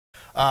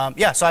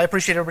Yeah, so I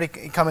appreciate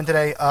everybody coming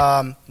today.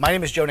 My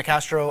name is Joe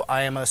Nicastro.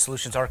 I am a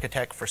solutions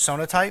architect for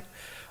Sonatype.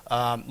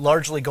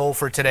 Largely goal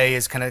for today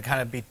is kind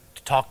of be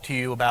to talk to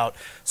you about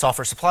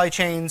software supply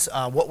chains,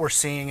 what we're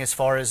seeing as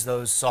far as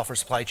those software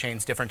supply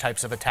chains, different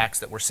types of attacks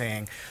that we're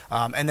seeing,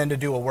 and then to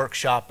do a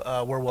workshop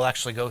where we'll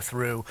actually go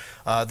through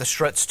the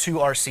Struts2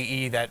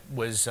 RCE that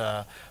was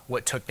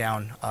what took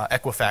down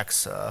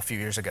Equifax a few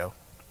years ago.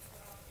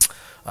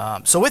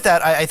 So with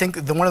that, I think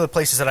one of the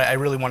places that I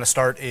really want to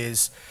start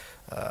is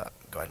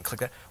go ahead and click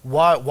that.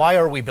 Why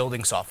are we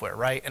building software,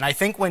 right? And I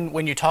think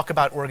when you talk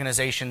about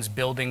organizations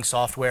building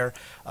software,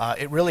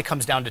 it really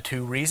comes down to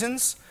two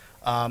reasons.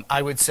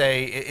 I would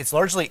say it's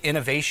largely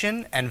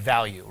innovation and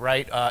value,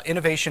 right?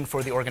 Innovation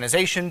for the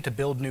organization to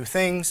build new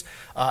things,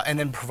 and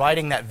then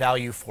providing that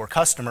value for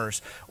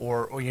customers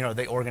or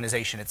the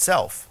organization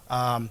itself.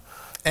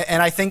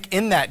 And I think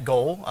in that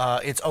goal,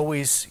 it's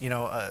always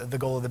the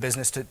goal of the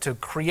business to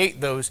create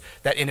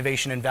that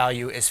innovation and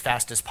value as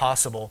fast as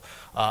possible,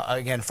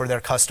 again, for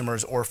their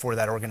customers or for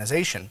that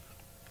organization.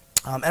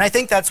 And I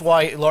think that's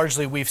why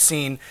largely we've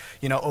seen,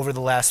 over the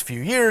last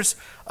few years,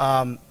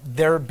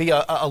 there be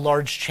a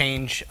large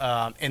change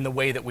in the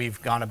way that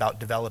we've gone about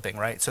developing,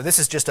 right? So this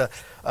is just a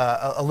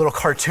little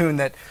cartoon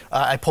that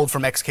I pulled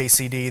from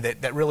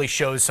XKCD that really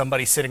shows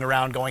somebody sitting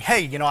around going,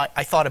 hey,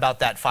 I thought about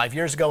that 5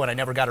 years ago and I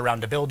never got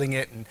around to building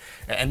it,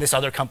 and this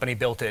other company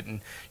built it, and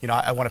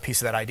I want a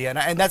piece of that idea.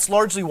 And that's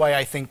largely why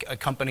I think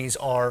companies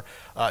are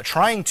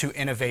trying to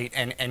innovate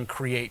and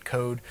create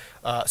code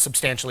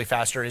substantially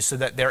faster, is so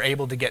that they're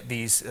able to get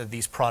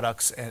these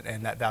products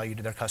and that value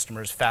to their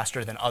customers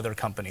faster than other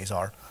companies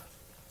are.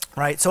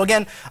 Right. So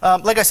again,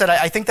 like I said,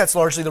 I think that's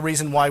largely the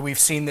reason why we've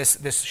seen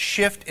this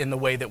shift in the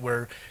way that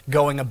we're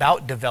going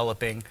about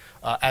developing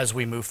as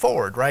we move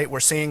forward. Right.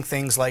 We're seeing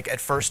things like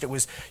at first it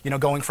was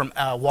going from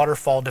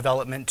waterfall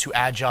development to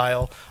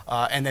agile,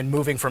 and then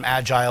moving from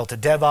agile to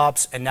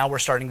DevOps, and now we're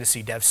starting to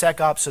see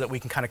DevSecOps, so that we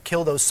can kind of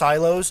kill those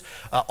silos,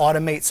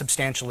 automate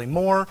substantially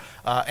more,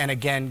 and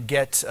again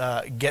get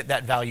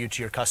that value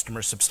to your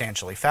customers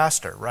substantially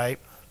faster. Right.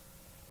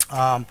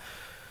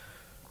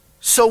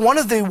 So one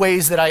of the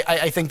ways that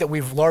I think that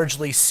we've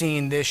largely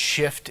seen this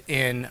shift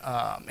in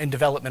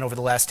development over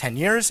the last 10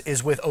 years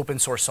is with open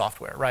source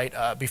software, right?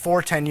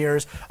 Before 10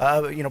 years,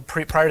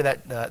 prior to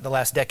that, the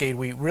last decade,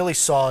 we really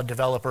saw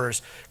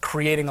developers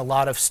creating a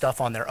lot of stuff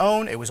on their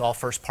own. It was all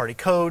first-party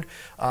code,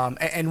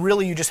 and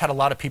really you just had a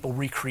lot of people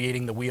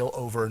recreating the wheel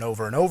over and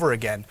over and over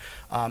again.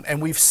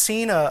 And we've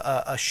seen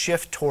a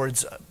shift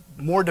towards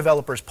more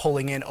developers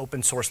pulling in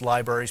open source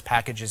libraries,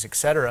 packages,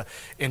 etc.,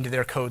 into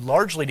their code,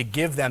 largely to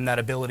give them that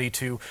ability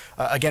to,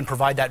 again,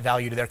 provide that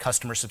value to their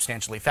customers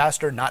substantially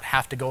faster, not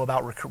have to go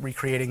about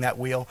recreating that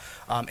wheel,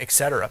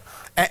 etc.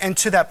 And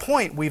to that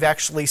point, we've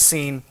actually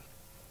seen,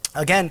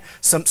 again,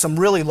 some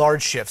really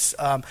large shifts.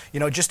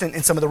 Just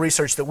in some of the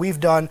research that we've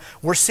done,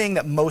 we're seeing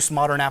that most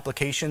modern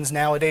applications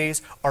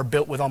nowadays are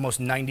built with almost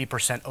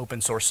 90%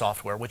 open source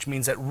software, which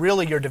means that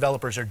really your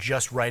developers are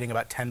just writing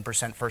about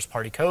 10%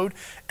 first-party code.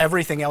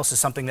 Everything else is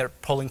something they're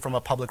pulling from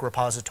a public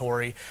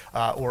repository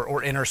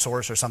or inner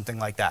source or something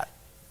like that.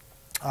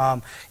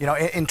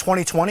 In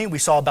 2020, we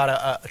saw about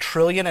a 1.5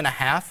 trillion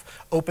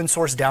open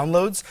source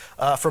downloads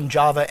from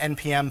Java,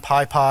 NPM,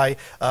 PyPy,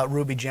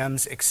 Ruby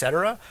Gems,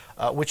 etc.,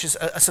 which is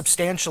a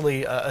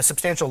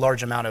substantial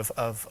large amount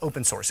of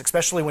open source,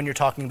 especially when you're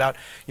talking about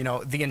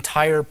the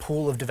entire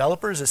pool of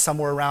developers is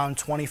somewhere around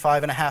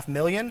 25.5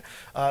 million.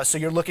 So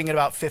you're looking at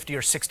about 50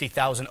 or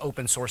 60,000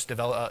 open source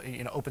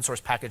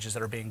packages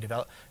that are being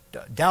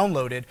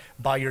downloaded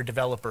by your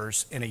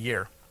developers in a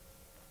year.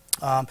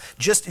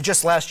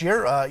 Just last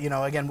year,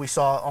 again, we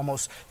saw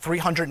almost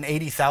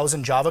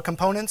 380,000 Java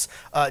components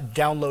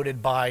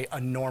downloaded by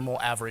a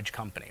normal average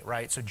company,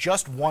 right? So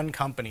just one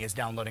company is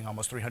downloading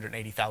almost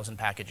 380,000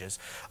 packages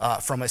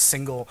from a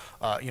single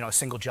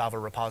Java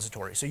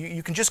repository. So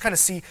you can just kind of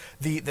see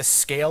the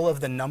scale of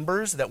the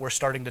numbers that we're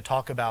starting to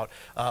talk about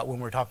when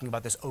we're talking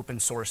about this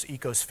open source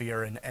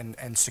ecosphere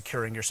and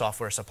securing your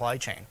software supply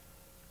chain.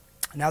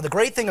 Now, the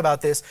great thing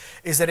about this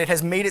is that it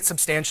has made it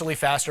substantially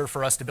faster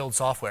for us to build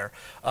software.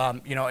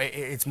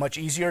 It's much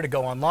easier to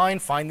go online,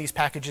 find these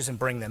packages, and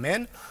bring them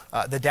in.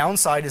 The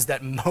downside is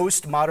that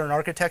most modern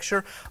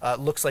architecture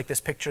looks like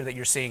this picture that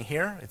you're seeing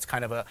here. It's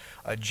kind of a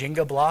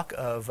Jenga block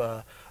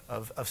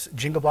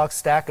Jenga block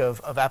stack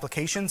of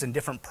applications and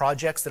different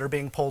projects that are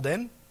being pulled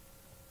in.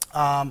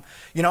 And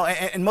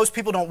most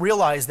people don't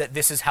realize that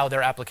this is how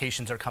their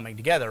applications are coming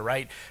together,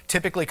 right?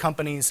 Typically,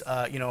 companies,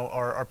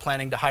 are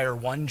planning to hire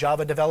one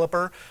Java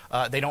developer.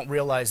 They don't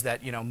realize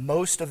that,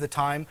 most of the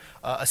time,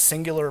 a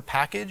singular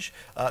package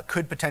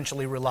could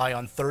potentially rely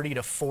on 30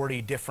 to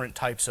 40 different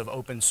types of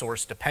open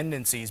source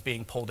dependencies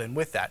being pulled in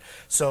with that.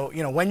 So,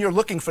 when you're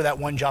looking for that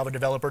one Java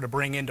developer to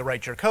bring in to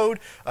write your code,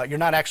 you're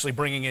not actually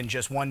bringing in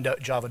just one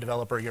Java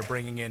developer. You're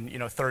bringing in,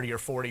 30 or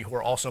 40 who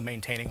are also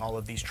maintaining all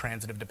of these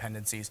transitive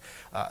dependencies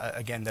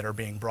again, that are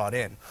being brought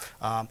in.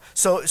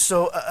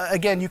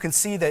 Again, you can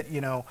see that,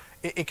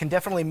 it can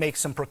definitely make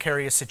some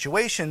precarious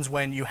situations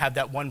when you have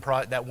that one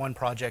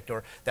project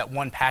or that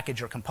one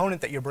package or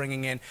component that you're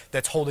bringing in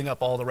that's holding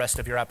up all the rest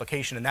of your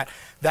application, and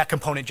that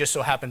component just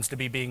so happens to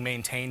be being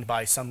maintained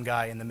by some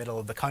guy in the middle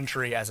of the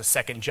country as a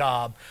second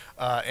job,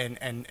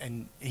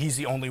 and he's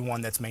the only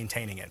one that's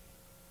maintaining it,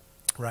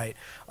 right?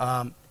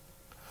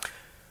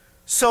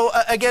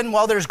 Again,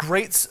 while there's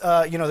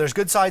there's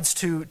good sides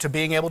to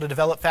being able to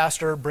develop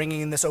faster,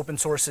 bringing in this open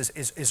source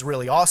is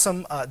really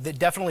awesome. That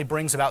definitely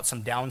brings about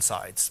some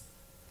downsides.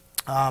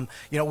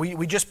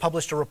 We just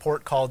published a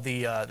report called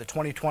the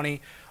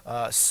 2020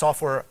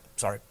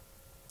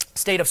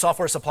 State of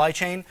Software Supply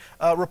Chain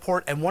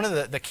report, and one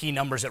of the key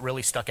numbers that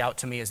really stuck out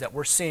to me is that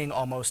we're seeing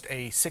almost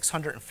a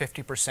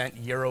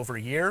 650%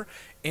 year-over-year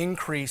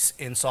increase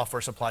in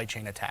software supply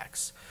chain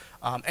attacks.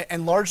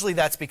 And largely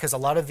that's because a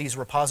lot of these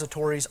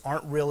repositories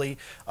aren't really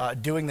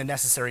doing the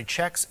necessary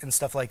checks and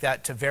stuff like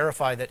that to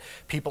verify that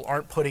people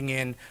aren't putting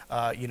in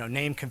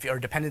name or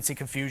dependency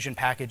confusion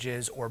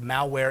packages or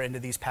malware into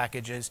these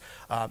packages,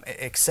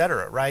 et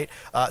cetera, right?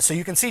 So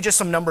you can see just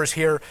some numbers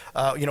here.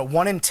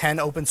 1 in 10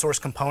 open source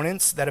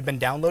components that have been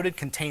downloaded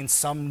contain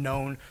some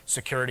known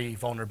security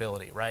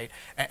vulnerability, right?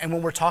 And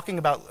when we're talking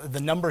about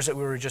the numbers that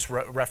we were just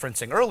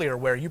referencing earlier,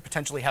 where you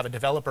potentially have a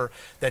developer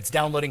that's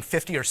downloading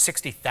 50 or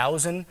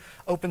 60,000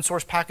 open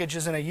source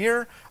packages in a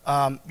year,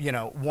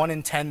 1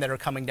 in 10 that are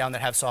coming down that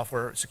have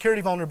software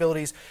security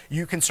vulnerabilities,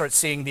 you can start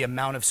seeing the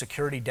amount of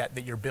security debt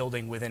that you're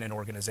building within an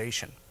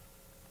organization.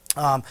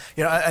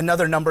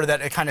 Another number that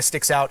it kind of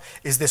sticks out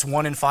is this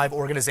 1 in 5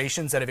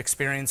 organizations that have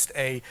experienced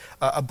a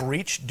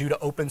breach due to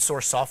open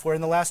source software in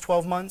the last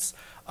 12 months.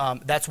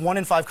 That's 1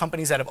 in 5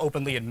 companies that have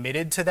openly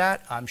admitted to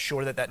that. I'm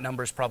sure that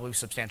number is probably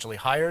substantially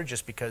higher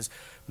just because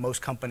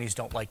most companies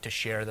don't like to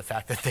share the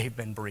fact that they've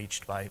been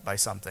breached by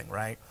something,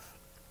 right?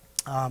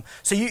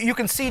 So you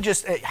can see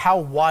just how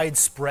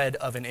widespread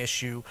of an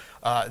issue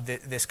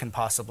this can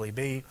possibly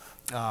be,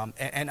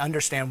 and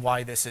understand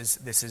why this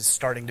is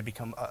starting to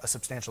become a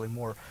substantially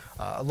more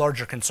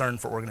larger concern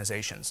for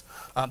organizations.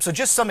 So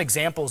just some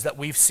examples that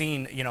we've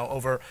seen,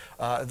 over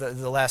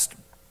the last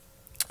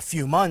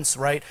few months,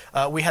 right?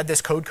 We had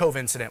this Code Cove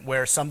incident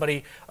where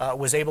somebody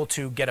was able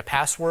to get a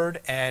password,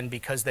 and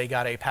because they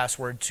got a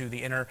password to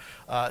the inner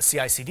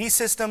CI/CD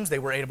systems, they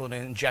were able to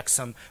inject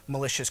some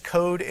malicious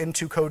code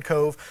into Code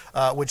Cove,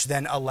 which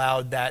then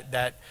allowed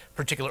that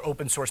particular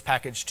open source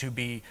package to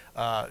be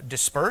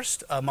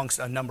dispersed amongst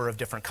a number of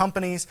different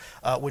companies,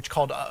 which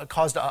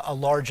caused a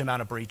large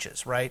amount of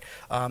breaches, right?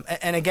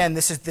 And again,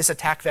 this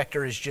attack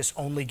vector is just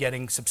only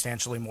getting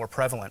substantially more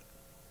prevalent.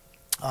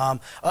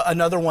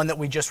 Another one that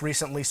we just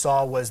recently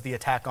saw was the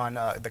attack on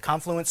the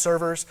Confluence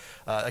servers.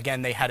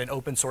 Again, they had an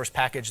open source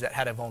package that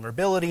had a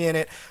vulnerability in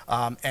it,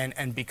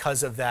 and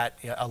because of that,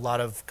 a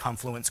lot of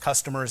Confluence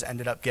customers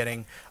ended up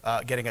getting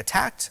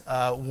attacked,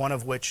 one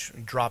of which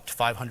dropped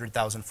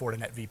 500,000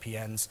 Fortinet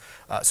VPNs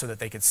so that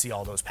they could see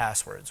all those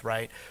passwords,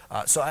 right?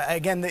 So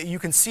again, you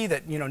can see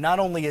that not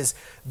only is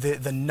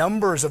the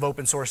numbers of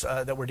open source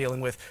that we're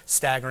dealing with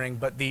staggering,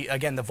 but the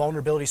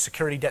vulnerability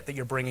security debt that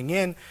you're bringing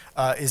in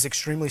is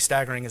extremely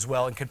staggering as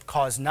well, and could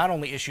cause not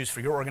only issues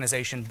for your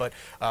organization, but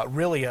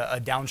really a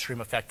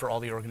downstream effect for all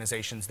the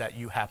organizations that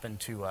you happen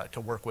to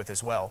work with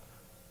as well.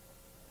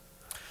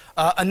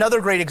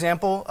 Another great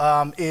example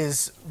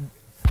is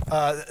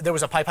there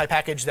was a PyPy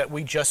package that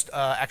we just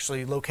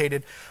actually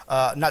located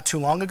not too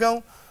long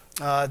ago.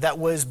 That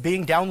was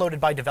being downloaded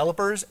by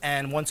developers,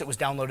 and once it was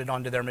downloaded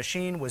onto their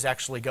machine, was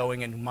actually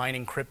going and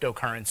mining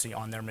cryptocurrency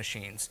on their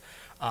machines.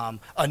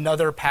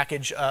 Another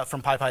package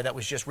from PyPy that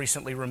was just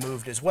recently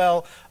removed as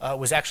well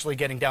was actually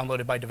getting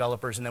downloaded by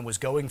developers and then was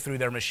going through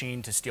their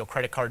machine to steal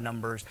credit card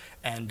numbers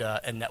and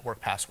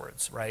network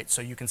passwords, right?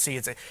 So you can see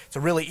it's a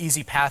really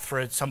easy path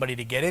for somebody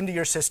to get into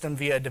your system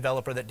via a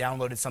developer that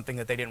downloaded something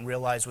that they didn't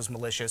realize was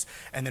malicious,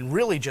 and then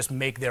really just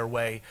make their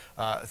way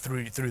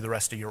through the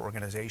rest of your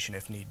organization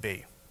if need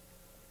be.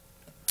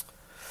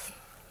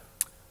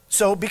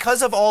 So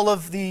because of all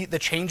of the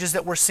changes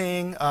that we're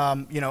seeing,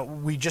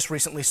 we just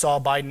recently saw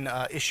Biden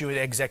issue an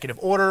executive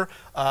order,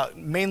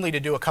 mainly to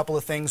do a couple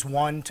of things.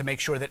 One, to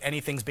make sure that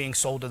anything's being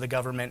sold to the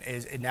government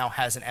it now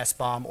has an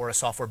SBOM or a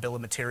software bill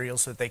of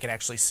materials, so that they can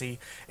actually see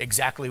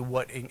exactly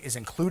what is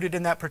included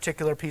in that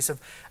particular piece of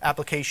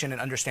application and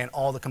understand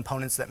all the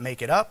components that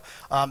make it up.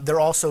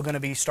 They're also going to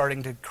be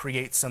starting to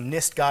create some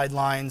NIST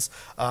guidelines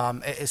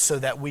so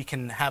that we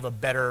can have a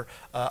better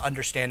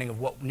understanding of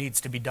what needs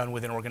to be done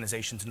within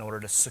organizations in order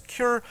to secure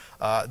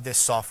this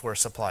software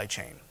supply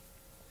chain,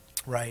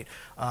 right?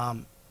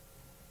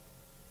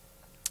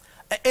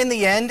 In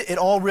the end, it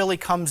all really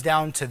comes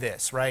down to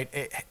this,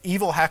 right?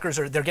 Evil hackers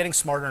they're getting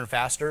smarter and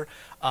faster.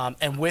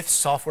 And with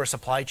software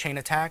supply chain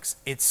attacks,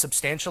 it's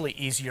substantially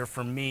easier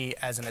for me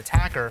as an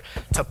attacker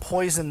to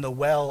poison the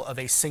well of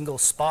a single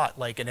spot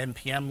like an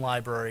NPM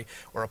library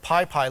or a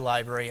PyPy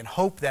library and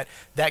hope that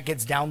that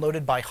gets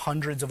downloaded by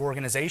hundreds of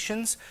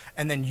organizations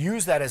and then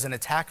use that as an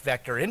attack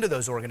vector into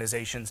those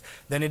organizations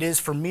than it is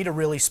for me to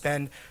really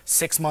spend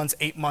 6 months,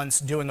 8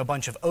 months doing a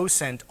bunch of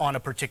OSINT on a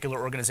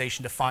particular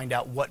organization to find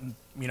out what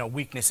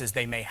weaknesses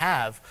they may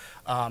have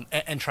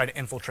and try to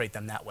infiltrate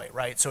them that way,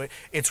 right? So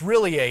it's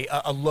really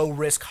a low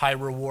risk, high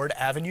reward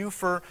avenue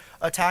for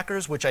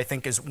attackers, which I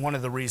think is one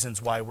of the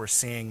reasons why we're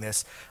seeing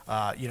this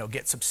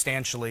get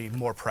substantially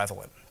more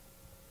prevalent.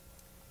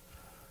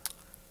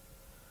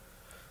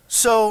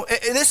 So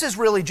this is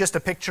really just a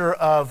picture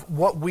of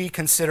what we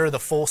consider the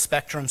full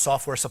spectrum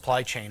software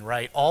supply chain,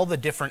 right? All the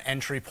different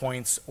entry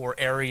points or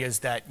areas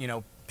that,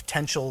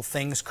 potential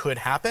things could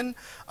happen.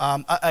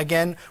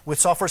 Again, with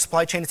software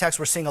supply chain attacks,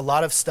 we're seeing a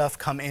lot of stuff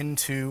come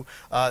into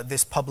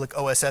this public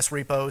OSS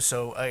repo.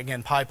 So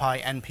again,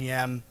 PyPy,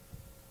 NPM,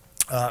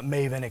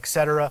 Maven,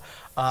 etc.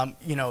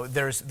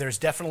 There's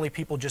definitely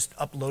people just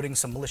uploading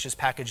some malicious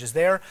packages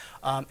there,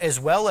 as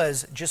well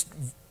as just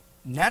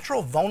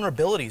natural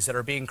vulnerabilities that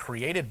are being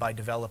created by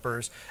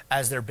developers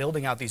as they're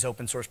building out these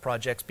open source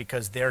projects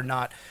because they're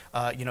not,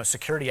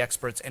 security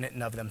experts in it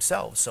and of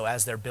themselves. So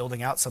as they're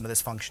building out some of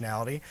this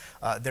functionality,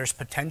 there's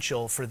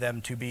potential for them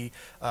to be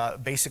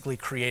basically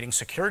creating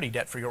security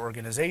debt for your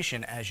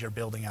organization as you're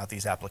building out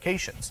these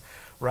applications,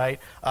 right?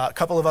 A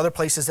couple of other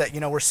places that,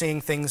 we're seeing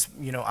things,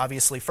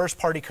 obviously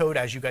first-party code.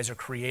 As you guys are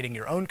creating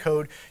your own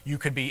code, you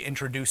could be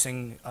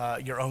introducing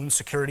your own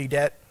security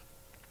debt.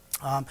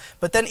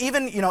 But then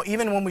even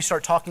when we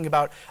start talking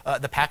about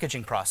the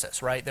packaging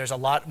process, right, there's a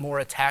lot more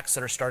attacks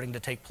that are starting to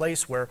take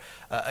place where,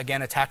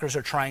 again, attackers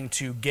are trying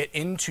to get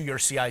into your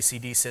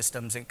CI/CD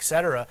systems, et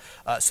cetera,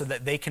 so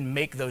that they can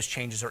make those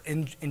changes or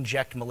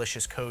inject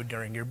malicious code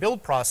during your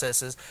build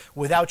processes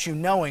without you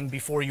knowing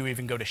before you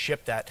even go to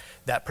ship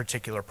that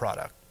particular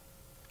product.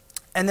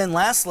 And then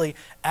lastly,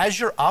 as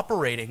you're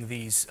operating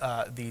these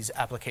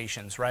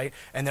applications, right,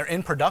 and they're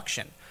in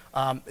production,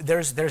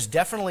 there's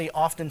definitely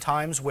often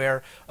times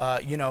where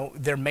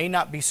there may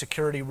not be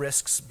security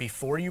risks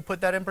before you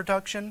put that in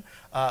production,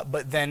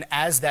 but then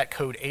as that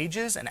code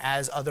ages and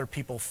as other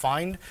people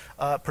find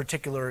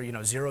particular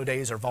 0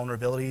 days or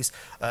vulnerabilities,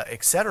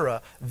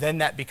 etc., then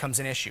that becomes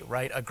an issue,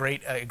 right? A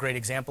great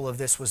example of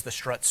this was the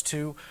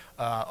Struts2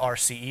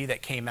 RCE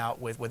that came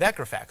out with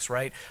Equifax,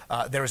 right?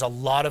 There was a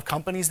lot of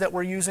companies that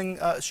were using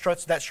that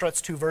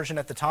Struts2 version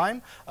at the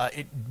time.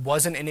 It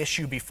wasn't an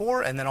issue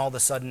before, and then all of a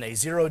sudden a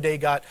 0 day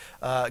got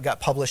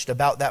published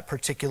about that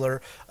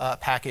particular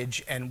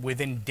package, and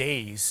within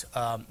days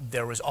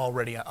there was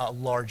already a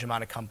large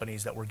amount of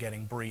companies that were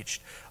getting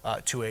breached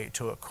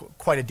to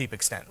quite a deep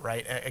extent,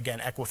 right? Again,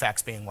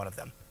 Equifax being one of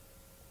them.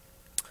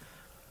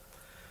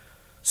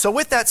 So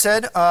with that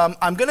said,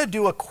 I'm going to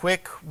do a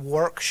quick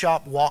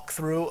workshop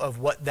walkthrough of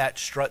what that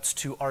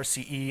Struts2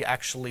 RCE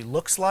actually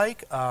looks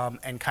like,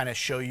 and kind of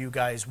show you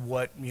guys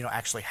what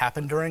actually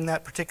happened during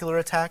that particular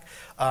attack.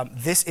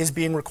 This is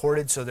being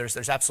recorded, so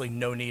there's absolutely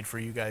no need for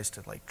you guys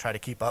to try to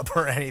keep up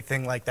or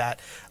anything like that.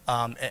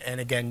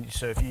 And again,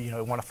 so if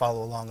you want to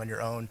follow along on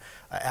your own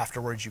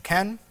afterwards, you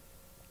can.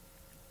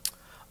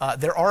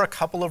 There are a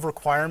couple of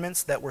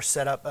requirements that were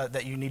set up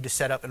that you need to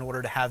set up in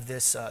order to have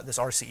this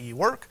RCE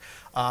work.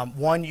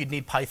 One, you'd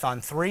need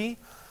Python 3.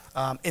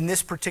 In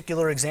this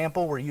particular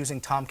example, we're using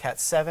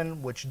Tomcat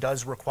 7, which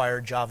does require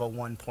Java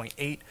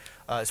 1.8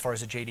 as far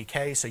as a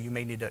JDK, so you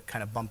may need to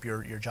kind of bump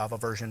your Java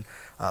version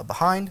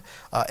behind.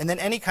 And then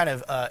any kind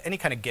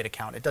of Git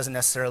account. It doesn't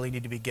necessarily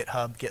need to be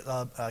GitHub,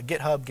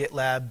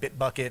 GitLab,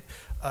 Bitbucket,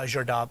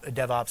 Azure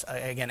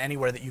DevOps. Again,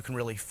 anywhere that you can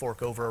really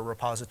fork over a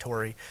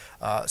repository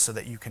so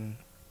that you can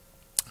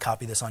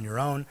copy this on your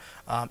own.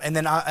 And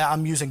then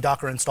I'm using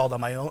Docker installed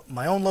on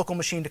my own local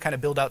machine to kind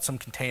of build out some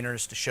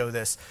containers to show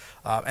this.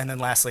 And then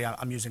lastly,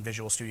 I'm using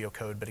Visual Studio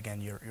Code, but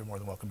again, you're more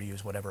than welcome to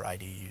use whatever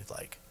IDE you'd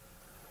like.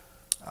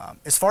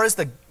 As far as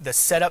the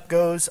setup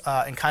goes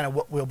and kind of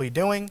what we'll be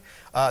doing,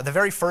 the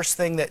very first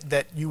thing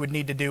that you would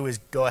need to do is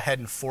go ahead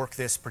and fork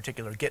this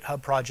particular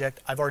GitHub project.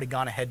 I've already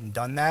gone ahead and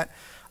done that.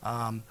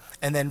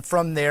 And then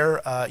from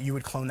there, you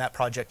would clone that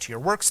project to your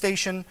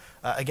workstation.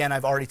 Again,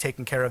 I've already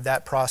taken care of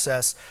that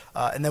process.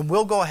 And then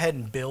we'll go ahead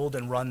and build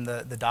and run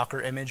the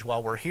Docker image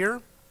while we're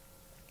here.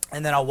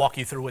 And then I'll walk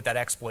you through what that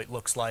exploit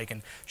looks like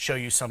and show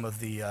you some of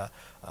the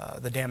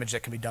damage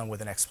that can be done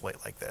with an exploit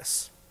like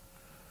this.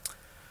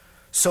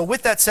 So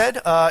with that said,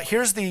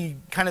 here's the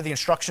kind of the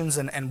instructions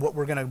and what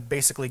we're going to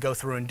basically go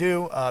through and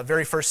do.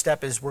 Very first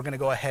step is we're going to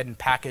go ahead and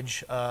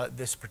package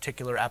this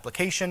particular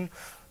application.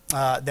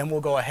 Then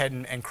we'll go ahead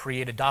and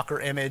create a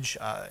Docker image,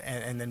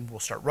 and then we'll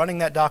start running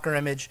that Docker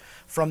image.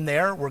 From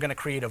there, we're going to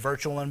create a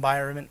virtual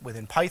environment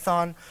within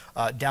Python,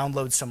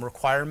 download some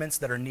requirements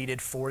that are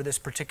needed for this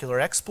particular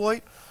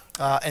exploit,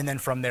 and then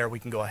from there we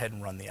can go ahead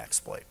and run the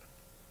exploit.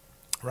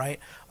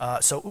 Right?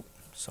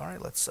 sorry,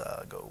 let's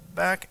go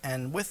back.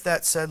 And with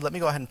that said, let me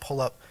go ahead and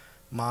pull up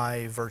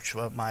my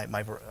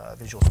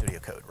Visual Studio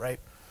Code, right?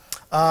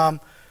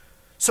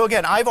 So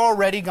again, I've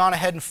already gone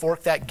ahead and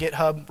forked that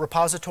GitHub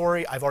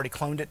repository. I've already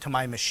cloned it to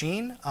my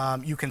machine.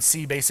 You can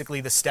see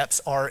basically the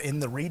steps are in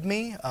the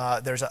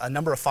README. There's a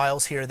number of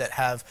files here that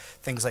have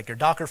things like your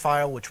Docker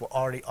file, which will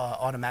already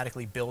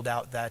automatically build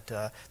out that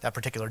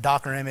particular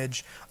Docker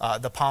image.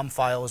 The POM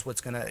file is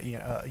what's going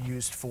to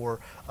used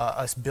for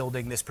us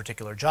building this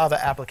particular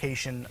Java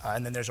application.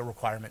 And then there's a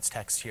requirements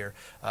text here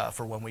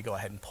for when we go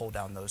ahead and pull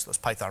down those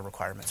Python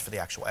requirements for the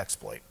actual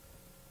exploit.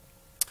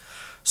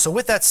 So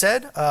with that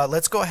said,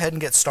 let's go ahead and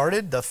get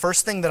started. The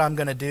first thing that I'm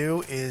going to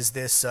do is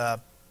this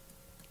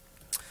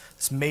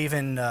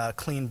Maven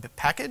clean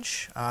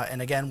package.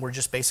 And again, we're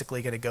just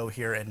basically going to go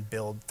here and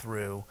build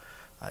through,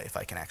 if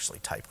I can actually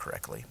type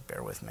correctly,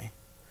 bear with me.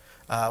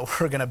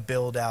 We're going to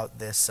build out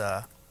this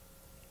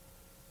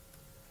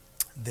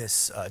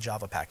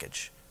Java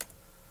package.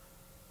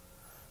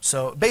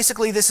 So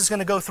basically, this is going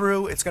to go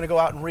through. It's going to go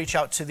out and reach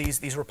out to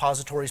these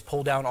repositories,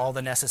 pull down all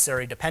the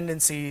necessary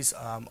dependencies,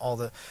 all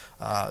the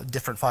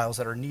different files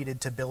that are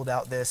needed to build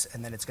out this,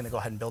 and then it's going to go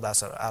ahead and build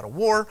us out of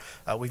war.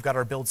 We've got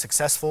our build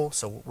successful,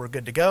 so we're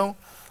good to go.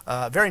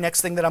 Very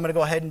next thing that I'm going to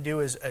go ahead and do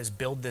is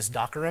build this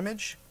Docker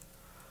image.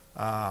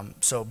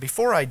 So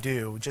before I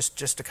do,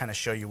 just to kind of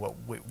show you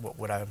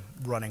what I'm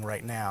running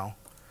right now.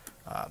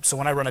 So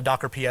when I run a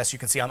Docker PS, you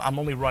can see I'm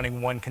only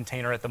running one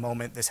container at the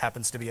moment. This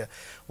happens to be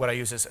what I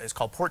use is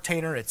called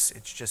Portainer. It's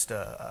just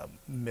a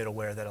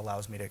middleware that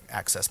allows me to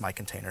access my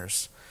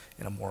containers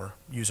in a more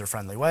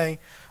user-friendly way.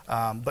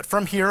 But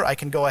from here, I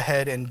can go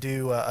ahead and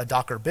do a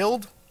Docker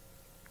build.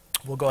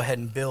 We'll go ahead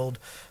and build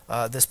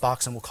this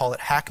box, and we'll call it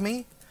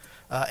HackMe.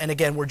 And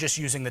again, we're just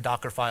using the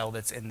Docker file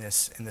that's in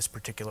this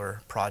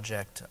particular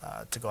project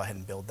to go ahead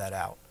and build that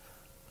out.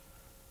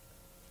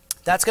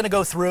 That's going to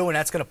go through, and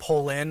that's going to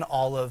pull in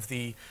all of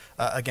the,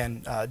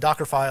 again,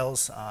 Docker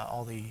files,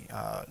 all the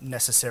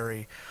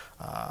necessary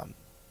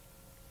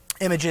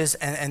images,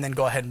 and then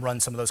go ahead and run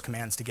some of those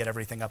commands to get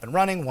everything up and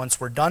running.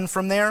 Once we're done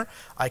from there,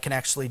 I can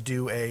actually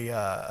do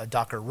a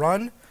Docker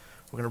run.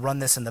 We're going to run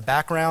this in the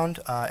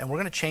background, and we're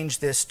going to change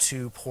this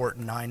to port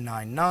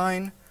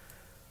 999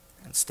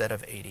 instead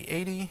of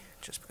 8080,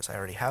 just because I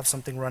already have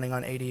something running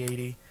on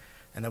 8080.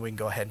 And then we can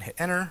go ahead and hit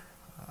enter.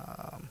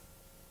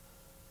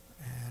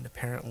 And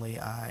apparently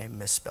I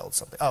misspelled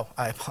something. Oh,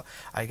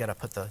 I got to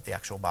put the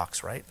actual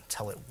box, right?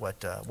 Tell it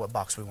what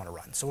box we want to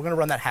run. So we're going to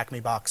run that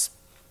HackMe box.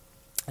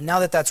 And now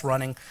that that's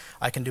running,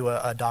 I can do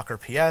a Docker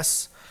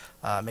PS,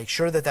 make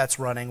sure that that's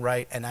running,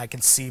 right? And I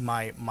can see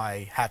my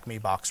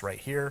HackMe box right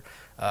here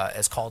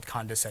as called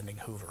condescending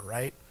Hoover,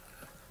 right?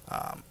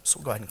 So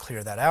we'll go ahead and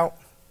clear that out.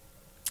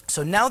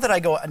 So now that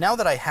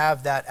I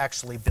have that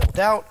actually built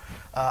out,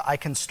 I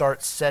can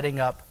start setting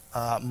up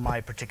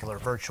my particular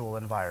virtual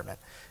environment.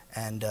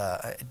 And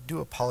I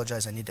do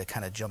apologize, I need to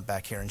kind of jump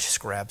back here and just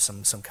grab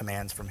some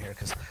commands from here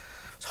because I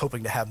was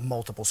hoping to have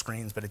multiple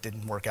screens, but it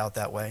didn't work out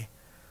that way.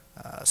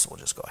 So we'll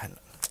just go ahead and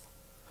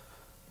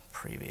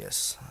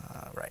previous.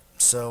 Right.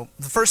 So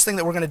the first thing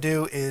that we're going to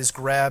do is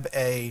grab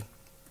a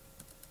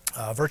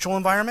virtual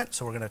environment.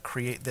 So we're going to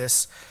create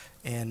this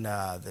in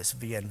this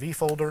VNV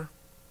folder.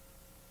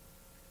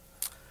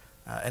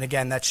 And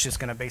again, that's just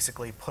going to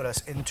basically put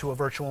us into a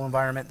virtual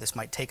environment. This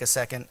might take a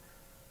second.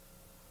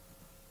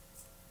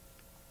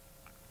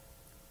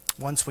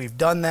 Once we've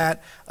done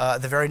that,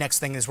 the very next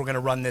thing is we're going to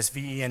run this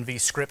venv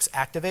scripts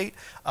activate.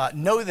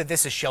 Know that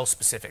this is shell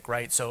specific,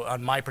 right? So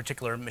on my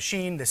particular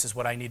machine, this is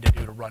what I need to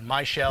do to run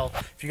my shell.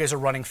 If you guys are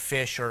running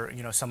Fish or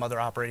some other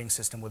operating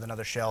system with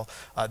another shell,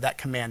 that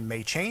command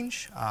may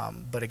change.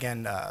 But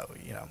again,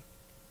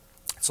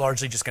 it's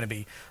largely just going to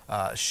be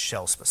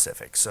shell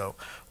specific. So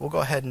we'll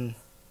go ahead and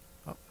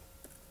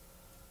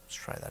let's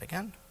try that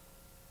again.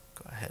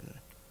 Go ahead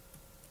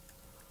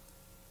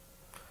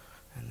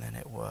and then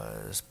it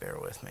was, bear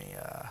with me,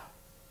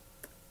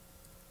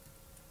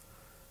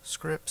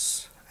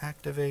 scripts,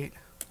 activate,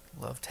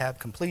 love tab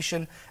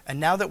completion. And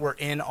now that we're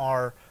in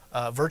our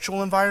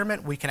virtual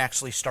environment, we can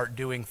actually start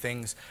doing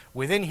things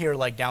within here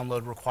like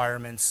download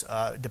requirements,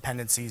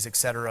 dependencies,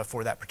 etc.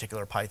 for that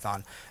particular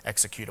Python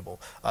executable.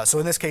 So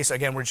in this case,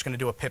 again, we're just going to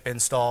do a pip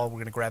install. We're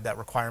going to grab that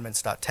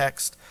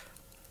requirements.txt.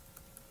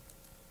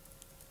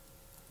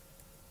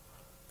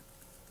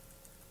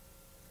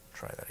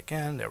 Try that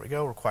again. There we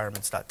go,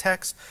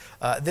 requirements.txt.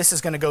 This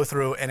is going to go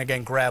through and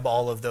again grab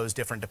all of those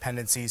different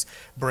dependencies,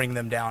 bring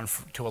them down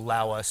to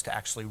allow us to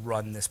actually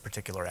run this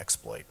particular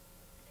exploit.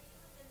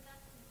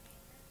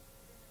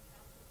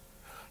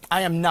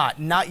 I am not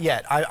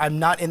yet. I'm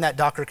not in that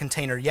Docker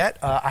container yet.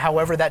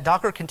 However, that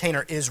Docker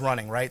container is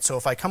running, right? So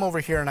if I come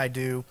over here and I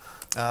do,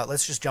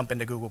 let's just jump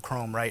into Google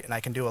Chrome, right? And I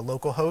can do a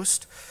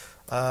localhost,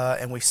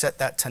 and we set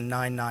that to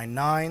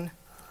 999.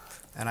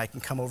 And I can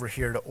come over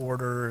here to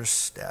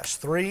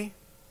orders-3,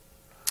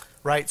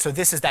 right? So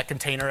this is that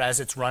container as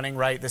it's running,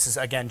 right? This is,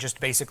 again, just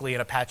basically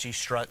an Apache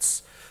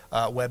Struts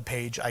web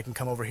page. I can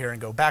come over here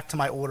and go back to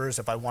my orders.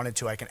 If I wanted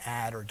to, I can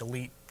add or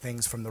delete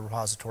things from the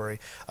repository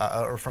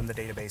or from the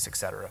database,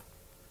 etc.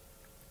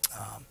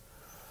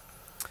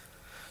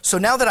 So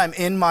now that I'm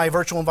in my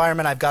virtual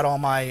environment, I've got all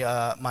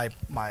my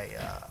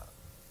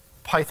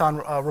Python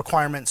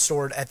requirements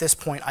stored. At this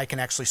point, I can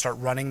actually start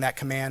running that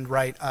command,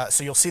 right?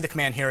 So you'll see the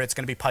command here. It's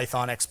going to be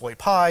Python exploit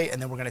pi,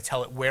 and then we're going to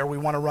tell it where we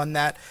want to run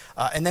that.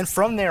 And then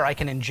from there, I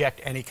can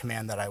inject any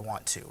command that I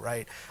want to,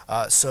 right?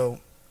 So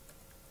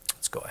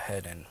let's go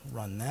ahead and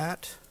run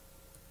that.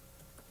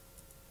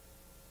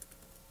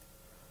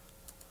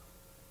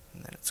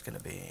 And then it's going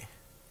to be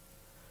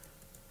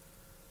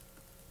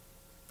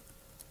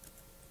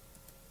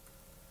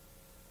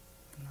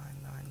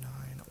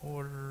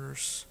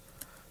orders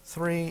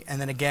 3, and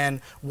then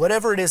again,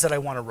 whatever it is that I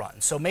want to run.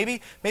 So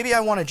maybe I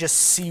want to just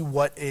see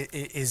what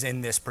is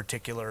in this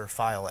particular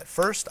file at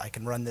first. I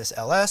can run this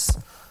ls,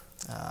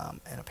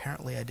 and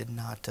apparently I did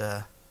not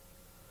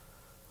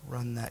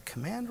run that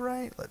command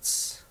right.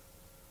 Let's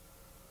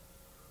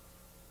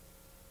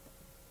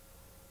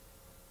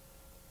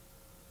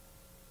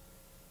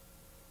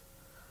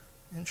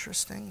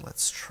interesting.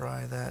 Let's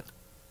try that.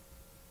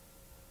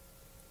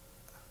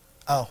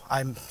 Oh,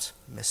 I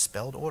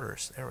misspelled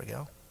orders. There we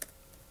go.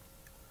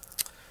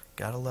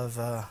 Gotta love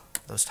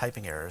those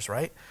typing errors,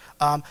 right?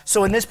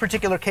 So in this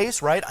particular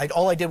case, right,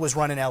 all I did was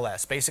run an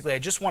ls. Basically, I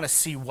just want to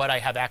see what I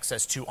have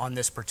access to on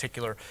this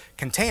particular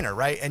container,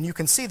 right? And you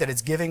can see that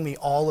it's giving me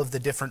all of the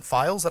different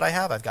files that I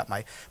have. I've got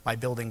my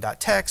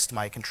building.txt,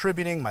 my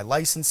contributing, my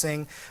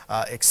licensing,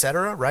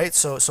 etc., right?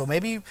 So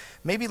maybe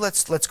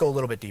let's go a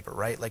little bit deeper,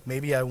 right? Like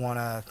maybe I want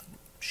to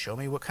show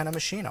me what kind of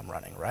machine I'm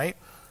running, right?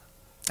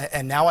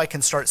 And now I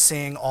can start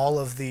seeing all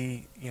of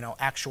the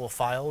actual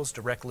files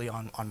directly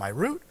on my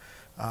root,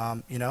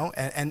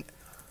 and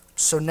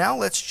so now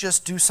let's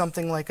just do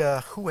something like a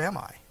who am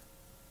I?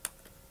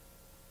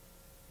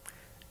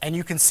 And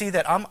you can see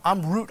that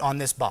I'm root on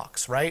this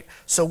box, right?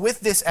 So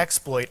with this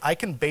exploit, I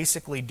can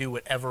basically do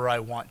whatever I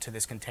want to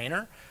this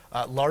container,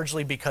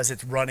 largely because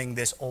it's running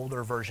this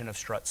older version of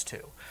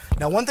Struts2.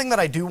 Now, one thing that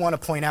I do want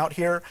to point out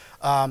here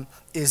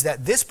is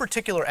that this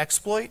particular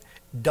exploit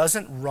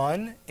doesn't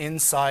run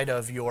inside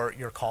of your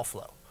call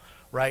flow,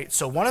 right?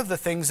 So one of the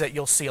things that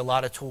you'll see a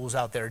lot of tools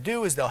out there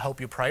do is they'll help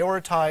you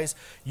prioritize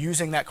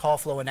using that call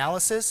flow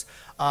analysis.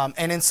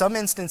 And in some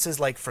instances,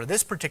 like for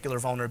this particular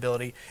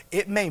vulnerability,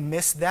 it may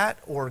miss that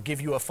or give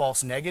you a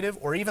false negative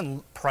or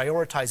even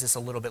prioritize this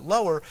a little bit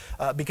lower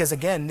because,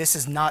 again, this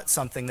is not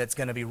something that's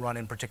going to be run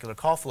in particular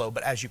call flow.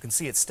 But as you can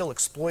see, it's still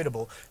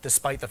exploitable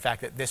despite the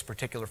fact that this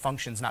particular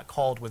function is not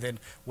called within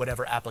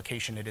whatever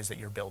application it is that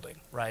you're building,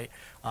 right?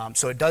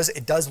 So it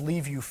does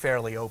leave you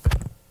fairly open.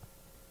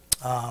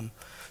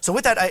 So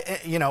with that,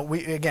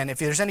 again, if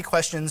there's any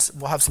questions,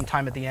 we'll have some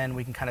time at the end.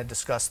 We can kind of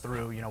discuss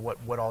through,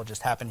 what all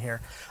just happened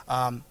here.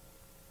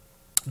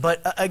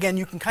 But again,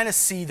 you can kind of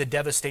see the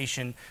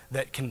devastation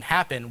that can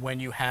happen when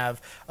you have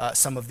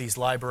some of these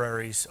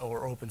libraries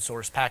or open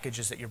source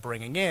packages that you're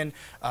bringing in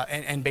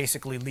and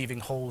basically leaving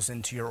holes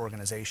into your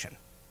organization.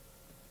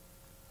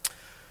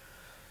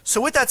 So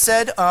with that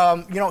said, here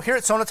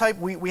at Sonatype,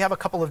 we have a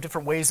couple of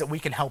different ways that we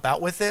can help out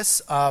with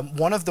this.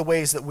 One of the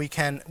ways that we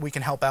can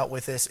help out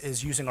with this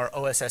is using our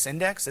OSS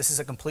index. This is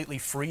a completely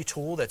free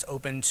tool that's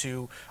open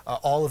to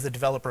all of the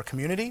developer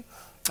community.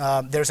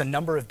 There's a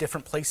number of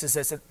different places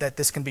that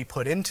this can be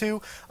put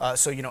into.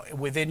 So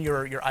within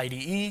your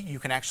IDE, you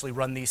can actually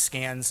run these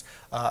scans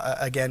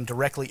again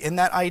directly in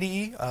that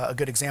IDE. A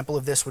good example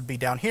of this would be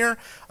down here.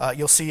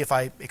 You'll see if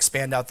I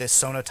expand out this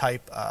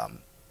Sonatype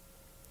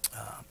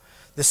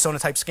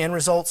scan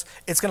results,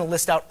 it's going to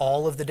list out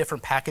all of the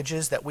different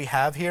packages that we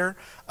have here.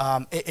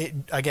 It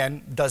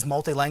again does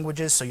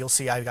multi-languages, so you'll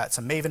see I've got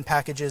some Maven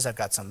packages, I've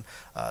got some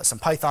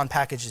Python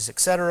packages,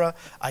 etc.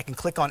 I can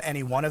click on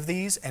any one of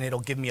these and it'll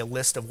give me a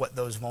list of what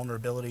those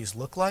vulnerabilities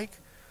look like.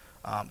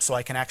 So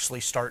I can actually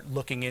start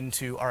looking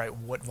into, all right,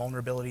 what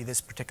vulnerability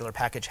this particular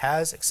package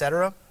has,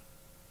 etc.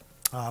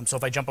 So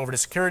if I jump over to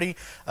security,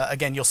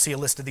 again, you'll see a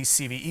list of these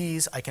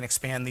CVEs. I can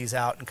expand these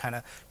out and kind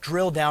of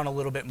drill down a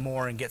little bit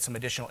more and get some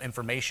additional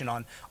information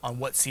on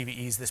what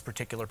CVEs this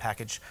particular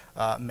package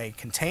may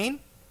contain.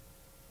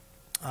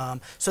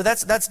 So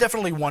that's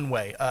definitely one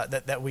way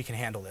that we can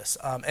handle this.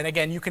 And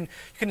again, you can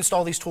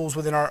install these tools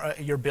within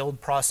your build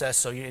process,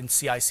 so in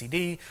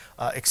CI/CD,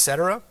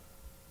 etc.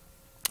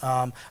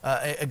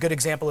 A good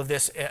example of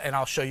this, and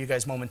I'll show you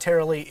guys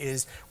momentarily,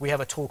 is we have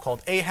a tool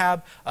called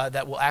Ahab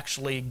that will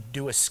actually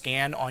do a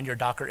scan on your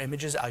Docker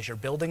images as you're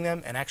building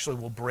them, and actually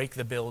will break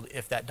the build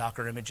if that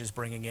Docker image is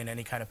bringing in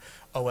any kind of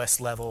OS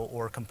level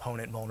or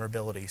component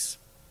vulnerabilities.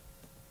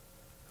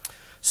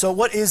 So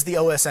what is the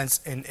OSS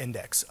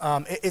index?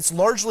 It's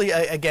largely,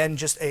 again,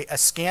 just a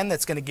scan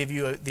that's going to give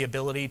you the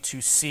ability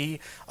to see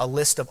a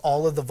list of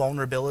all of the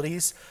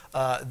vulnerabilities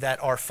that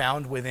are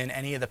found within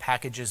any of the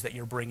packages that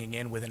you're bringing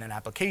in within an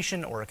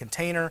application or a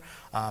container,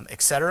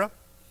 etc.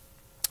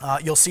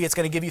 You'll see it's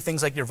going to give you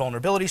things like your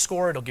vulnerability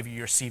score. It'll give you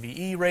your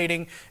CVE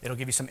rating. It'll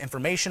give you some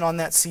information on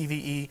that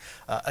CVE.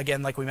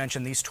 Again, like we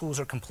mentioned, these tools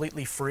are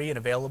completely free and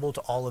available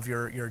to all of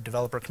your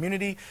developer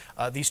community.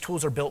 These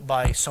tools are built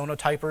by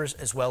Sonatypers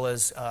as well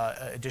as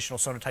additional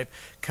Sonatype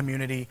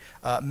community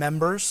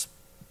members.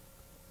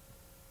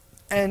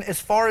 And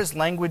as far as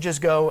languages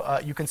go,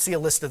 you can see a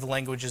list of the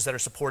languages that are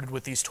supported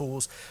with these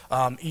tools.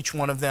 Each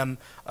one of them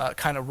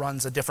kind of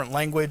runs a different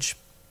language.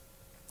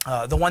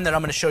 The one that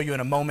I'm going to show you in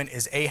a moment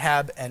is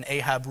Ahab, and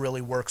Ahab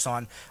really works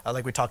on,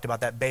 like we talked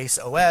about, that base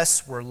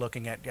OS. We're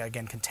looking at,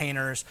 again,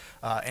 containers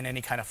and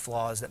any kind of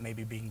flaws that may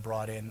be being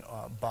brought in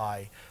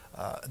by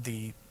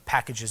the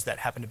packages that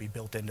happen to be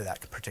built into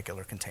that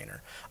particular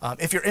container.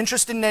 If you're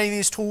interested in any of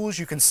these tools,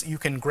 you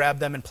can grab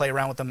them and play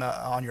around with them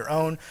on your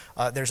own.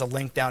 There's a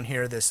link down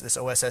here, this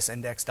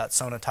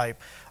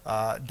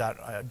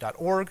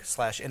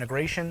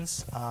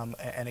ossindex.sonatype.org/integrations,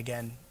 and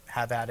again,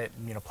 have at it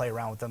and play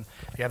around with them.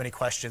 If you have any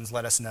questions,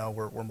 let us know.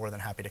 We're more than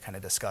happy to kind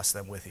of discuss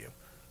them with you.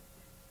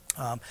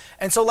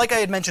 And so, like I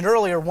had mentioned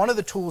earlier, one of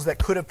the tools that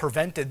could have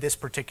prevented this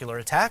particular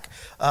attack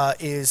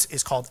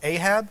is called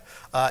Ahab.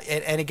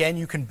 And again,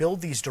 you can build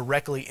these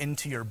directly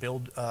into your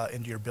build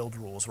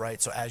rules,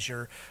 right? So as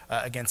you're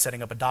again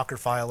setting up a Docker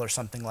file or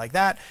something like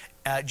that,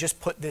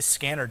 just put this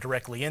scanner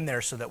directly in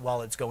there so that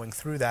while it's going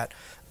through that,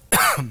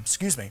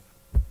 excuse me,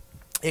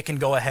 it can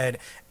go ahead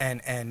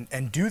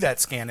and do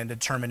that scan and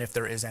determine if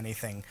there is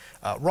anything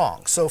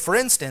wrong. So for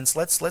instance,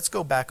 let's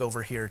go back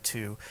over here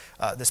to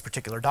this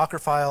particular Docker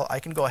file. I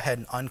can go ahead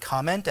and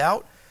uncomment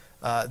out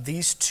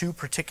these two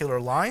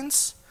particular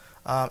lines.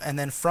 And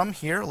then from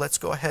here, let's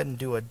go ahead and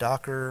do a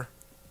Docker,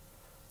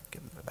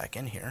 get back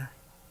in here.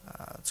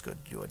 Let's go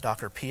do a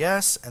Docker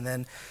PS, and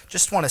then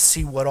just want to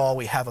see what all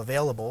we have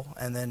available.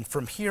 And then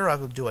from here, I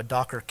will do a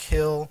Docker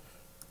kill,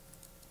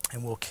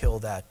 and we'll kill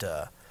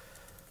that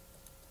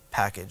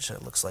package.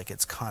 It looks like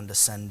it's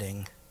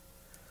condescending.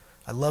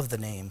 I love the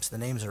names. The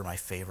names are my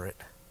favorite.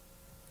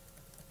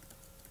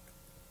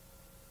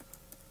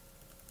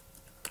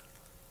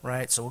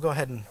 Right, so we'll go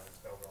ahead and...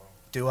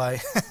 Do I?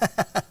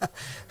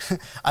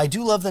 I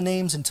do love the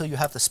names until you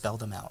have to spell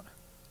them out.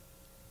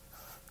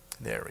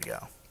 There we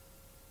go.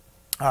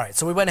 All right,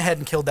 so we went ahead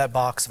and killed that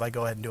box. If I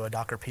go ahead and do a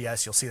Docker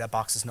PS, you'll see that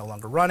box is no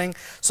longer running.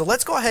 So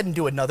let's go ahead and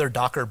do another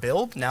Docker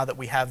build now that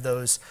we have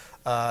those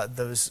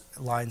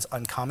lines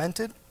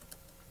uncommented.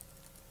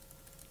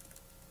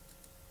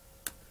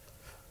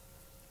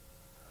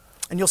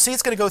 And you'll see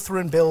it's going to go through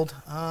and build.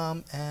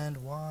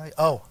 And why?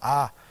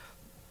 I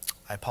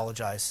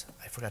apologize.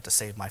 I forgot to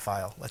save my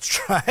file. Let's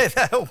try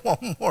that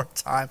one more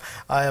time.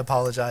 I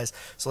apologize.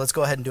 So let's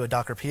go ahead and do a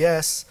Docker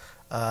PS.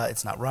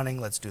 It's not running.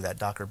 Let's do that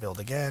Docker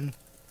build again.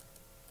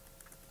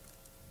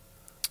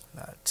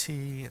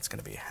 It's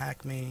going to be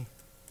hack me.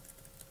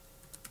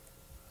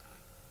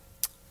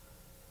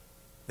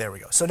 There we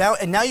go. So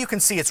now you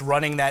can see it's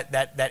running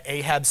that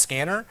Ahab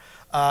scanner.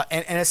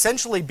 And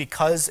essentially,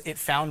 because it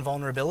found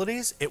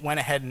vulnerabilities, it went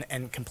ahead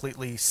and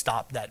completely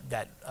stopped that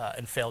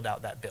and failed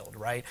out that build,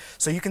 right?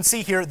 So you can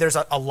see here there's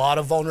a lot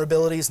of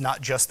vulnerabilities,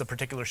 not just the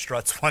particular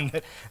struts one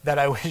that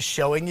I was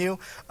showing you.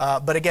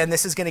 But again,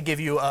 this is going to give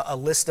you a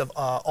list of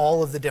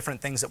all of the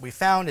different things that we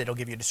found. It'll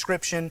give you a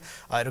description.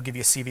 It'll give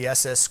you a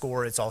CVSS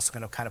score. It's also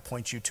going to kind of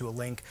point you to a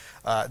link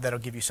that'll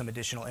give you some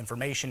additional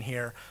information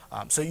here.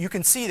 So you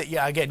can see that,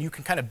 yeah, again, you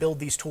can kind of build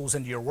these tools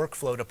into your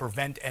workflow to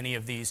prevent any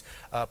of these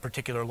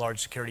particular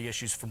large security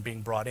issues from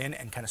being brought in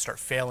and kind of start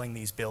failing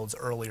these builds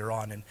earlier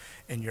on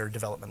in your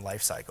development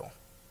lifecycle.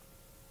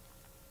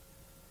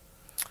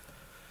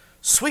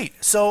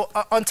 Sweet. So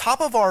on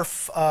top of our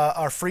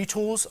free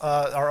tools,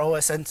 our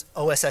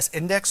OSS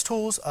index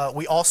tools,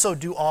 we also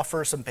do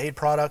offer some paid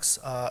products,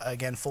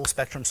 again, full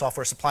spectrum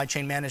software supply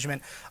chain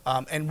management.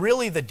 And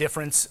really the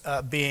difference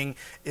being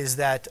is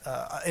that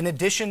in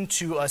addition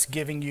to us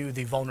giving you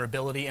the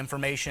vulnerability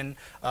information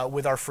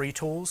with our free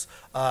tools,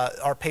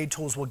 our paid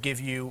tools will give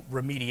you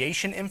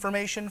remediation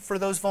information for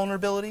those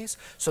vulnerabilities.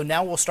 So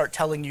now we'll start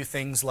telling you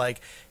things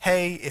like,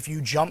 hey, if you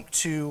jump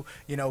to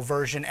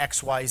version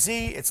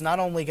XYZ, it's not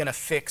only going to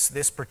fix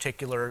this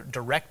particular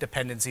direct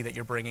dependency that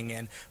you're bringing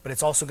in, but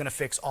it's also going to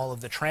fix all of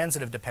the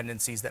transitive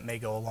dependencies that may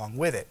go along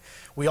with it.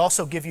 We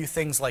also give you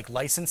things like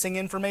licensing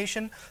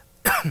information.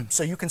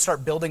 So you can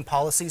start building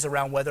policies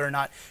around whether or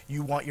not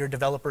you want your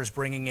developers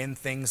bringing in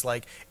things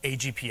like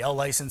AGPL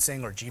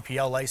licensing or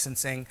GPL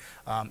licensing,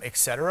 et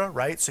cetera,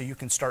 right? So you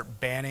can start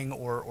banning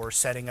or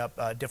setting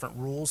up different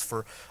rules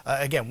for,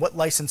 again, what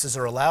licenses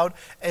are allowed,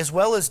 as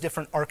well as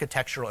different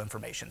architectural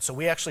information. So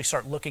we actually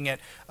start looking at,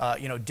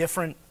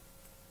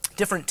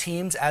 different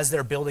teams as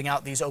they're building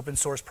out these open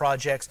source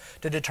projects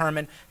to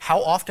determine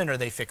how often are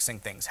they fixing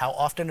things, how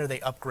often are they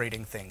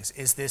upgrading things.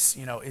 Is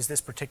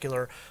this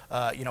particular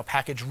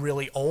package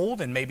really old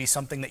and maybe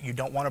something that you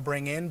don't want to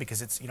bring in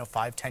because it's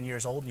 5-10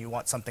 years old and you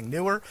want something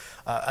newer.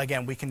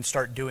 Again, we can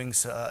start doing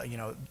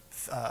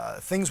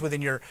things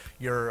within your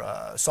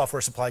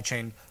software supply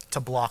chain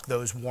to block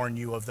those, warn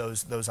you of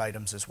those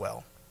items as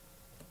well.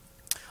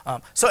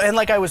 And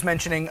like I was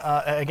mentioning,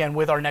 again,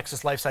 with our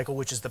Nexus Lifecycle,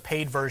 which is the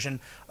paid version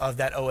of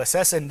that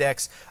OSS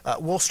index,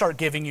 we'll start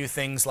giving you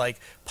things like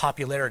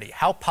popularity.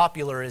 How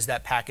popular is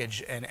that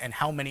package, and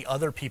how many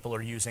other people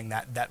are using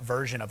that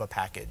version of a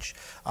package?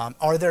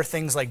 Are there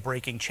things like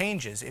breaking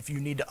changes? If you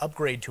need to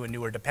upgrade to a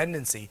newer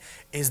dependency,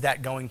 is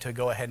that going to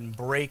go ahead and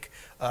break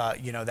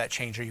that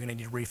change? Are you going to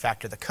need to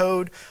refactor the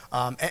code?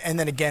 And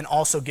then again,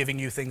 also giving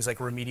you things like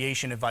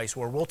remediation advice,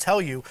 where we'll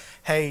tell you,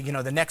 hey,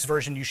 the next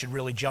version you should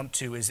really jump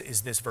to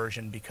is this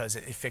version, because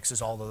it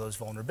fixes all of those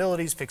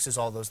vulnerabilities, fixes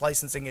all those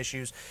licensing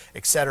issues,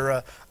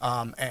 etc.,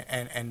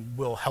 and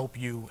will help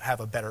you have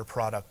a better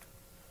product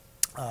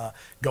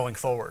going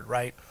forward,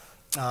 right?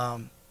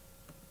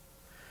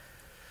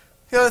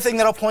 The other thing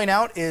that I'll point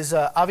out is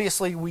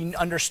obviously we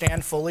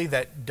understand fully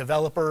that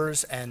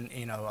developers and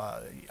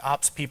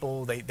ops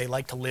people, they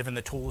like to live in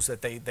the tools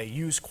that they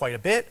use quite a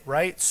bit,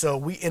 right? So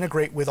we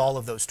integrate with all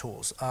of those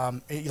tools.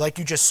 Like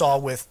you just saw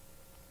with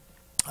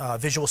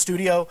Visual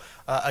Studio,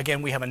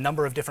 again, we have a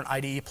number of different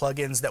IDE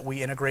plugins that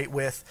we integrate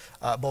with,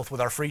 both with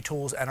our free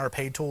tools and our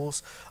paid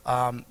tools.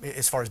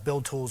 As far as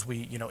build tools,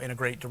 we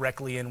integrate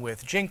directly in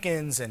with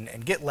Jenkins and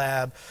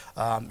GitLab,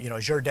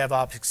 Azure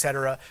DevOps,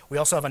 etc. We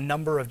also have a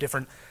number of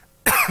different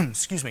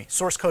excuse me,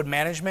 source code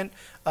management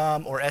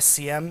or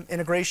SCM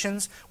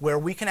integrations, where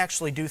we can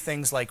actually do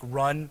things like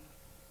run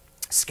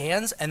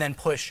scans and then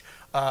push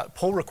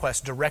pull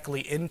requests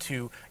directly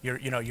into your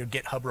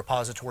GitHub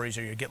repositories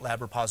or your GitLab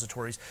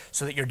repositories,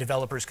 so that your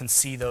developers can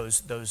see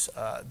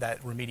that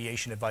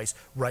remediation advice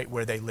right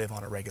where they live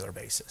on a regular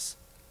basis.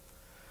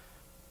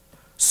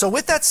 So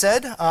with that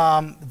said,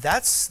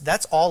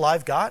 that's all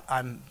I've got.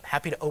 I'm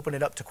happy to open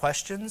it up to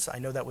questions. I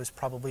know that was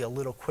probably a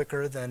little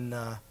quicker than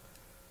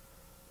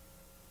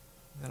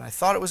I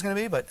thought it was going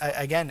to be, but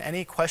again,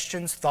 any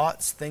questions,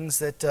 thoughts, things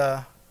that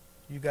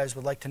you guys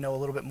would like to know a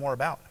little bit more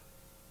about?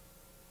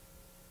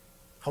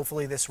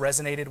 Hopefully this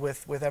resonated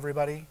with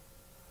everybody.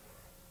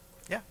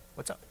 Yeah,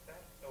 what's up?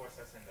 That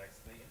OSS index,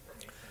 the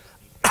information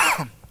is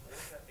where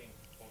is that being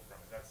pulled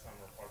from? Is that some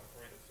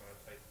repository that's going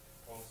to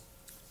post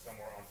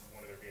somewhere onto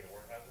one of their data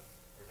warehouses?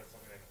 Or is that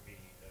something that can be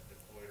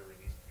deployed or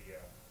released via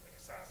like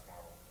a SaaS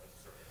model as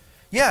a service?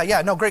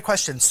 Yeah, no, great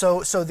question.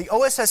 So the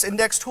OSS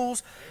index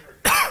tools.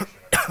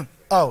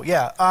 Oh,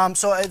 yeah.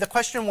 So the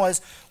question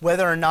was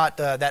whether or not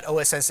that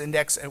OSS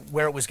index,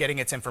 where it was getting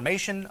its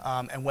information,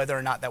 and whether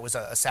or not that was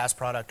a SaaS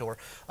product or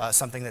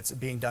something that's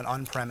being done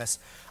on-premise.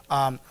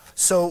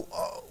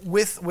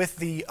 With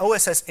the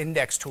OSS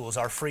index tools,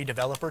 our free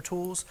developer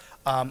tools,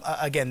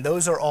 again,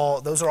 those are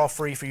all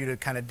free for you to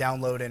kind of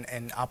download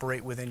and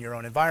operate within your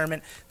own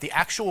environment. The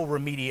actual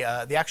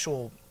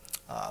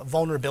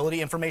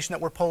vulnerability information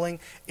that we're pulling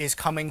is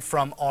coming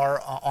from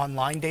our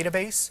online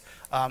database.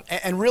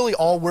 And really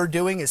all we're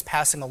doing is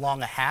passing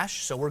along a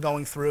hash. So we're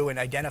going through and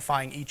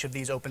identifying each of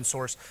these open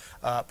source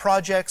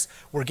projects.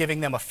 We're giving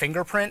them a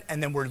fingerprint,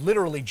 and then we're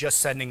literally just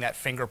sending that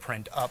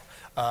fingerprint up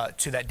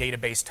to that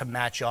database to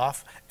match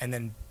off and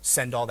then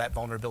send all that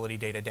vulnerability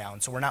data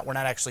down. So we're not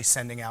actually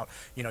sending out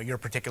your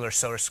particular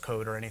source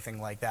code or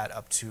anything like that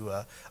up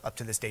to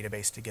this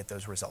database to get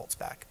those results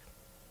back.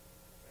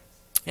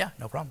 Yeah,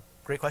 no problem.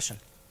 Great question.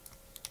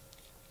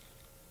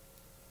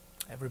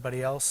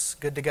 Everybody else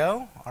good to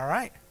go? All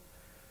right.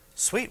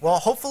 Sweet. Well,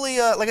 hopefully,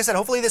 like I said,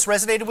 hopefully this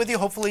resonated with you.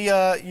 Hopefully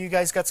you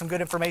guys got some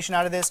good information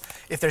out of this.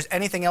 If there's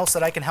anything else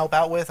that I can help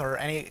out with or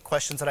any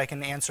questions that I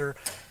can answer,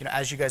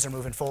 as you guys are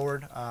moving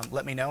forward,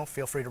 let me know.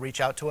 Feel free to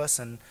reach out to us,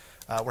 and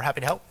we're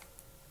happy to help.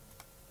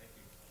 Thank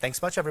you.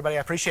 Thanks much, everybody.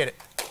 I appreciate it.